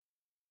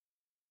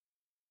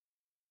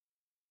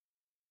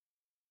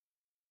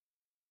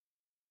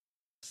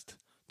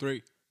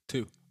3,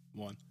 2,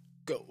 1,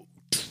 go.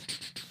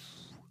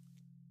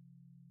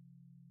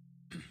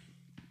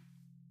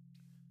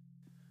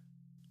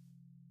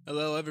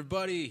 Hello,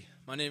 everybody.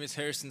 My name is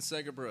Harrison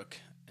Seggebruch,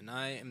 and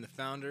I am the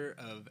founder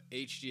of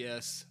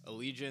HDS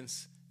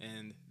Allegiance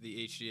and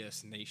the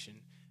HDS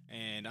Nation.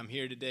 And I'm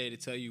here today to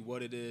tell you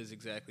what it is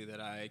exactly that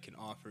I can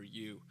offer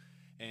you.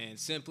 And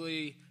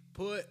simply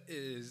put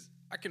is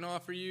I can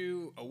offer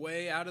you a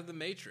way out of the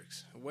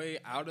matrix, a way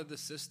out of the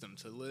system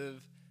to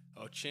live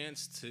a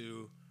chance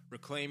to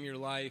reclaim your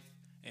life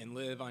and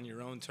live on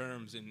your own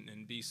terms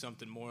and be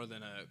something more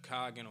than a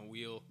cog in a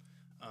wheel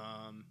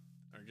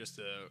or just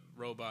a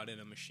robot in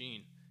a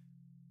machine.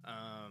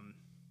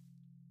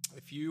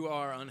 If you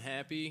are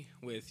unhappy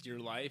with your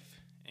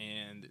life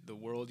and the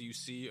world you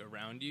see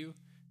around you,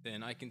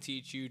 then I can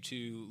teach you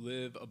to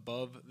live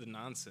above the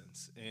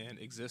nonsense and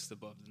exist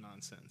above the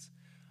nonsense.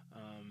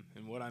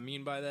 And what I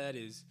mean by that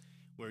is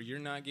where you're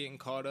not getting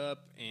caught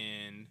up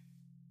in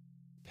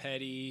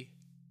petty,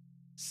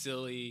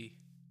 silly,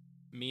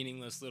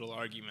 meaningless little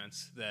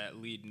arguments that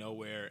lead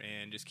nowhere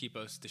and just keep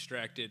us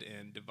distracted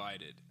and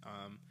divided.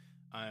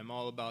 I'm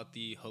all about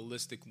the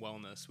holistic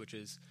wellness, which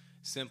is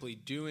simply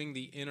doing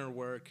the inner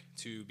work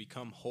to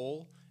become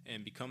whole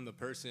and become the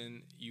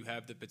person you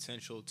have the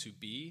potential to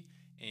be.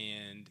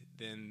 And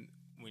then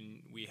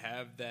when we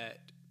have that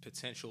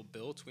potential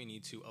built, we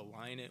need to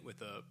align it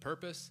with a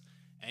purpose.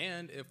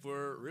 And if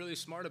we're really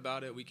smart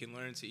about it, we can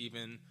learn to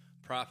even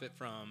profit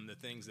from the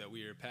things that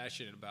we are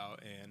passionate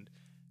about and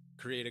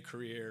create a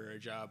career or a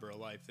job or a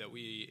life that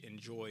we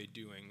enjoy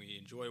doing. We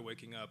enjoy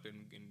waking up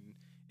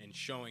and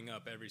showing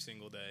up every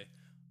single day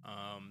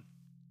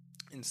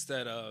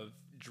instead of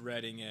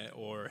dreading it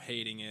or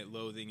hating it,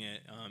 loathing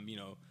it,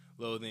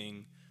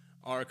 loathing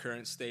our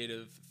current state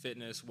of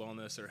fitness,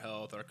 wellness, or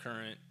health, our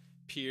current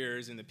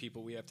peers and the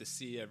people we have to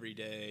see every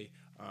day,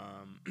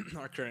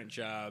 our current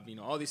job,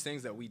 all these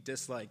things that we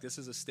dislike. This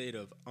is a state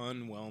of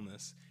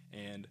unwellness.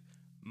 And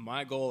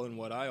my goal and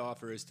what I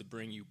offer is to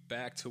bring you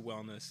back to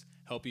wellness,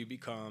 help you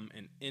become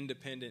an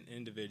independent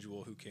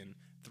individual who can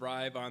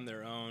thrive on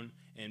their own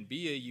and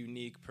be a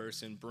unique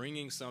person,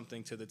 bringing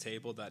something to the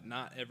table that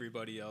not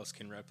everybody else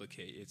can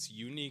replicate. It's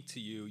unique to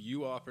you.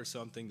 You offer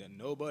something that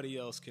nobody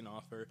else can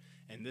offer,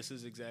 and this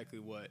is exactly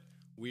what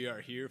we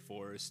are here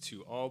for, is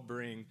to all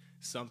bring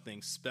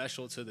something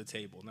special to the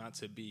table, not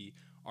to be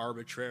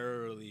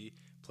arbitrarily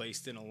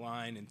placed in a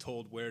line and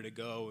told where to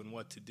go and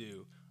what to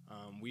do.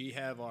 We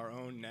have our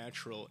own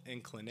natural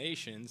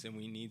inclinations, and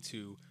we need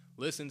to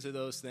listen to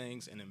those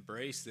things and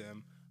embrace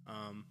them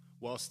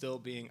while still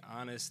being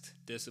honest,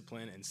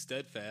 disciplined, and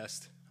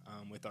steadfast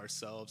with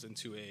ourselves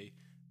into a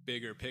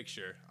bigger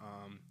picture,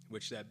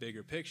 which that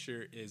bigger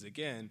picture is,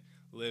 again,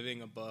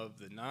 living above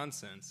the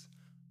nonsense.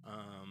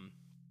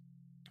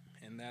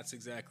 And that's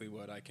exactly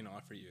what I can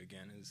offer you,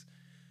 again, is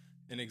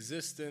an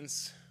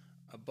existence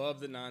above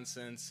the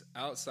nonsense,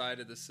 outside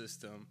of the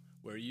system,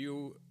 where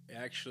you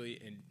actually,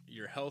 and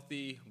you're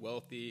healthy,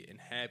 wealthy, and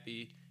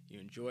happy. You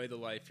enjoy the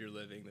life you're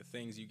living, the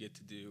things you get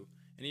to do,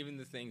 and even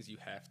the things you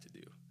have to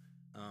do.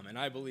 And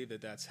I believe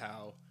that that's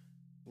how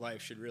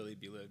life should really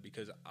be lived,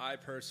 because I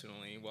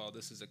personally, while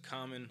this is a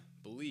common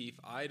belief,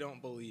 I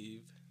don't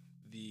believe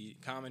the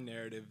common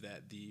narrative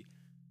that the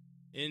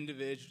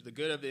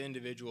good of the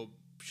individual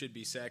should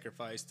be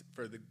sacrificed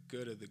for the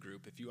good of the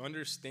group. If you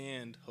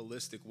understand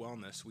holistic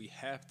wellness, we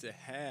have to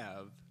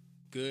have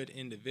good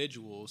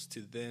individuals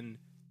to then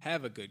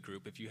have a good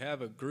group. If you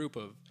have a group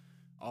of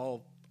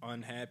all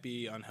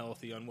unhappy,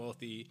 unhealthy,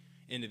 unwealthy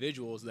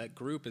individuals, that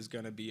group is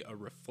going to be a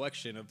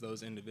reflection of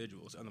those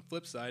individuals. On the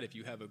flip side, if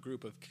you have a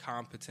group of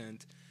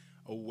competent,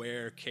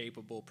 aware,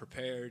 capable,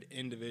 prepared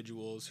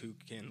individuals who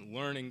can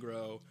learn and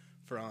grow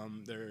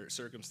from their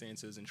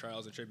circumstances and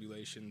trials and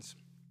tribulations,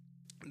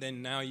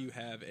 then now you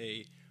have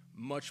a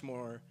much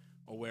more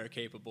aware,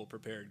 capable,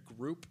 prepared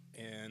group,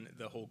 and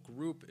the whole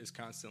group is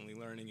constantly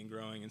learning and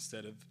growing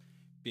instead of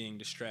being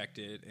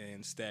distracted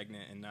and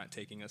stagnant and not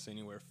taking us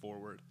anywhere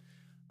forward.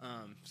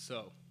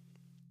 So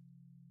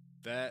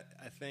that,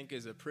 I think,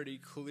 is a pretty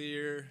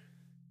clear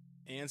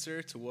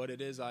answer to what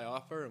it is I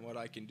offer and what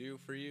I can do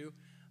for you.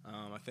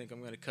 I think I'm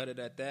going to cut it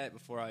at that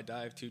before I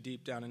dive too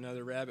deep down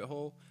another rabbit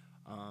hole.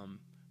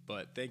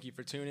 But thank you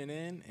for tuning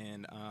in,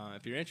 and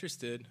if you're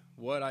interested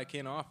what I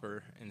can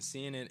offer and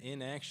seeing it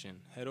in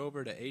action, head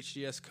over to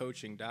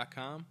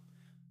hdscoaching.com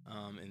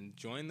and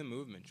join the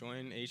movement.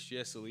 Join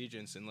HDS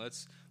Allegiance, and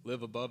let's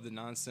live above the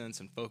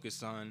nonsense and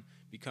focus on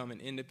becoming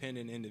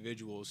independent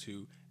individuals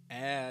who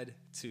add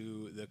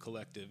to the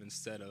collective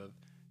instead of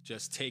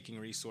just taking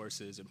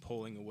resources and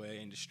pulling away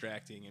and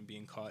distracting and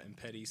being caught in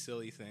petty,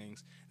 silly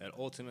things that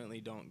ultimately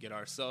don't get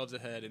ourselves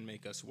ahead and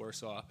make us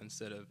worse off,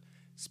 instead of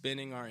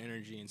spending our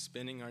energy and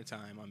spending our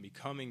time on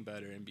becoming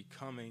better and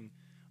becoming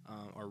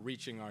or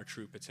reaching our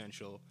true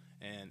potential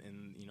and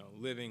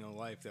living a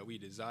life that we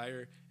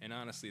desire and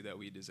honestly that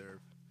we deserve.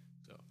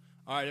 So,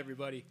 all right,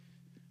 everybody,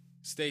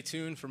 stay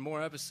tuned for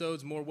more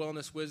episodes, more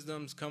wellness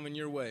wisdoms coming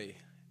your way.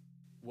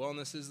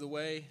 Wellness is the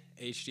way,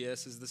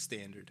 HDS is the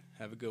standard.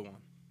 Have a good one.